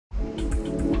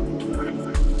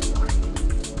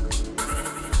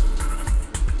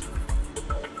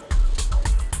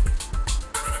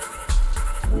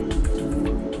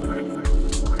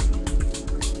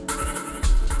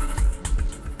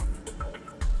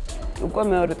უკვე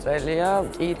მეორე წელია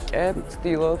კირკე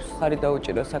ცდილობს ხარი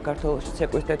დაუჭიროს საქართველოში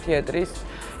ცეკვისთა თეატრის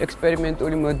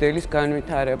ექსპერიმენტული მოდელის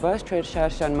განვითარებას. ჩვენ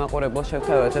შარშან მაყურებელს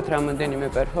შევთავაზეთ რამოდენიმე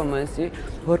პერფორმანსი,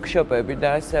 ვორქშოპები და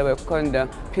ასევე გვქონდა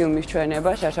ფილმის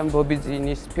ჩვენება. შარშან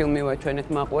ბობიძინის ფილმი ვაჩვენეთ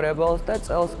მაყურებელს და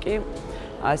წელს კი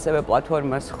ასევე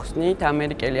პლატფორმას ხსნით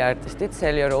ამერიკელი არტისტით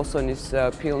სელია როლსონის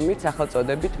ფილმით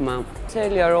სახელწოდებით მამ.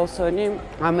 სელია როლსონი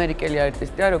ამერიკელი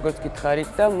არტისტია, როგორც გითხარით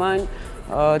და მან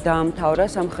დაამთავრა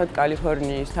სამხრეთ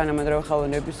კალიფორნიის თანამედროვე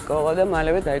ხელოვნების სკოლა და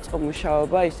მალევე დაიწყო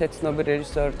მუშაობა ისეთ ცნობილ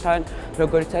რეჟისორთან,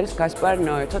 როგორიც არის გასპარ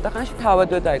ნოე. ცოტა ხანში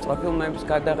თავადვე დაიწყო ფილმების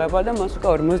გადაღება და მას უკვე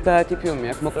 50 ფილმი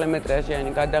აქვს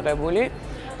მოკლემეტრაჟიანი გადაღებული.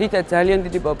 რითაც ძალიან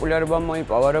დიდი პოპულარობა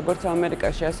მოიპოვა როგორც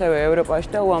ამერიკაში, ასევე ევროპაში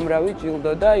და უამრავი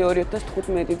ჯილდო და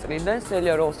 2015 წლიდან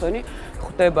სელია როლსონი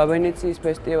ხვდება ვენეციის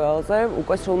ფესტივალზე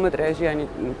უკვე სრულმეტრაჟიანი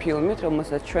ფილმით,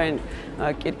 რომელსაც ჩვენ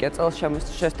კირკე წელს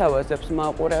შესთავაზებს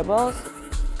მაყურებელს.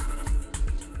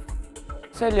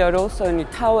 სელია როლსონი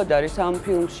თავად არის ამ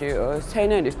ფილმში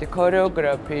სცენარისტი,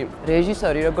 ქორეოგრაფი,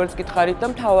 რეჟისორი, როგორც გითხარით და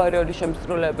მთავარი როლის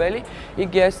შემსრულებელი.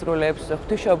 იგი ასრულებს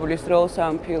ღვთისმშობლის როლს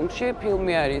ამ ფილმში.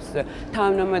 ფილმი არის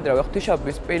თანამედროვე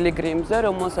ღვთისმშობლის პილიგრიმზე,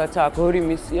 რომელსაც აქვს ორი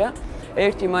მისია.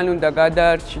 ერთი მან უნდა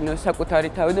გადაარჩინოს საკუთარი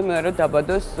თავი და მეორე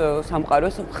დაბადოს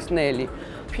სამყაროს მხსნელი.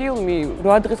 ფილმი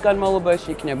 8 დღის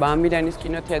განმავლობაში იქნება ამირანის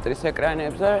კინოთეატრის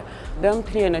ეკრანებზე და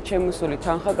მთლიანად შემოსული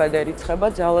თანხა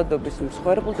გადაერიცხება ძალადობის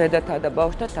მსხვერპლ დედათა და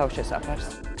ბავშვთა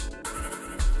თავშესაფარს.